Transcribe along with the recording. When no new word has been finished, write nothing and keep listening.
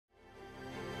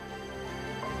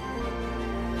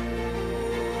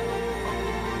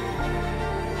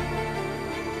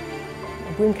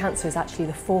Womb cancer is actually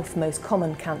the fourth most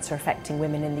common cancer affecting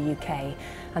women in the UK,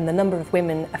 and the number of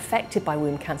women affected by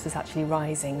womb cancer is actually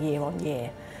rising year on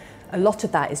year. A lot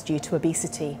of that is due to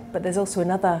obesity, but there's also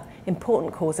another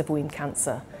important cause of womb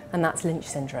cancer, and that's Lynch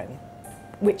syndrome,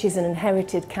 which is an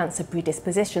inherited cancer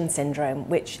predisposition syndrome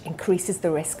which increases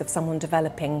the risk of someone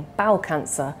developing bowel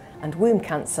cancer and womb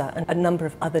cancer and a number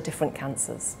of other different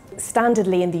cancers.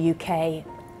 Standardly in the UK,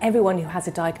 everyone who has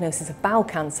a diagnosis of bowel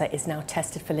cancer is now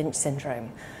tested for Lynch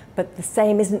syndrome, but the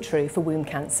same isn't true for womb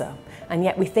cancer, and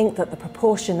yet we think that the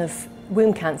proportion of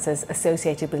womb cancers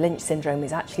associated with Lynch syndrome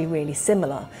is actually really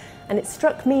similar. And it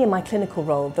struck me in my clinical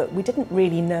role that we didn't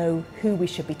really know who we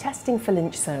should be testing for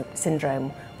Lynch syndrome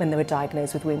when they were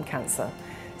diagnosed with womb cancer.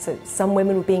 So some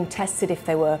women were being tested if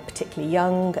they were particularly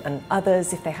young, and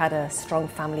others if they had a strong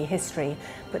family history,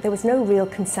 but there was no real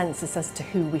consensus as to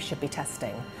who we should be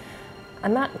testing.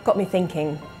 And that got me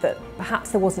thinking that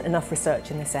perhaps there wasn't enough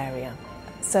research in this area.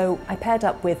 So I paired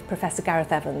up with Professor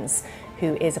Gareth Evans,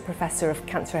 who is a professor of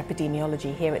cancer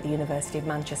epidemiology here at the University of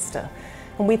Manchester.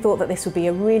 And we thought that this would be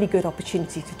a really good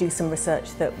opportunity to do some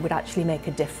research that would actually make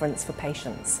a difference for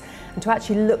patients, and to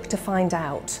actually look to find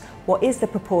out what is the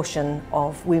proportion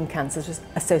of womb cancers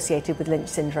associated with Lynch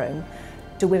syndrome.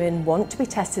 Do women want to be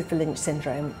tested for Lynch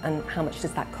syndrome, and how much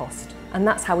does that cost? And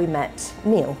that's how we met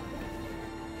Neil.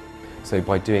 So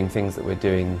by doing things that we're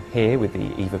doing here with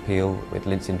the EVA appeal, with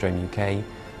Lynch Syndrome UK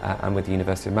and with the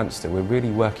University of Manchester, we're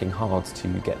really working hard to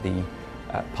get the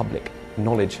public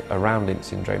knowledge around Lynch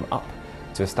syndrome up,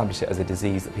 to establish it as a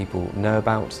disease that people know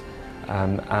about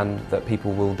and that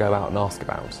people will go out and ask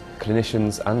about.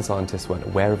 Clinicians and scientists weren't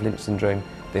aware of Lynch syndrome.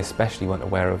 They especially weren't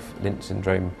aware of Lynch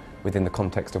syndrome within the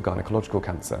context of gynaecological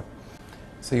cancer.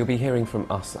 So you'll be hearing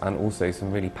from us, and also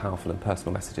some really powerful and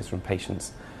personal messages from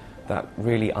patients that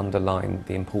really underline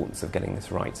the importance of getting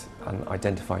this right and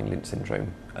identifying Lynch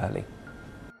syndrome early.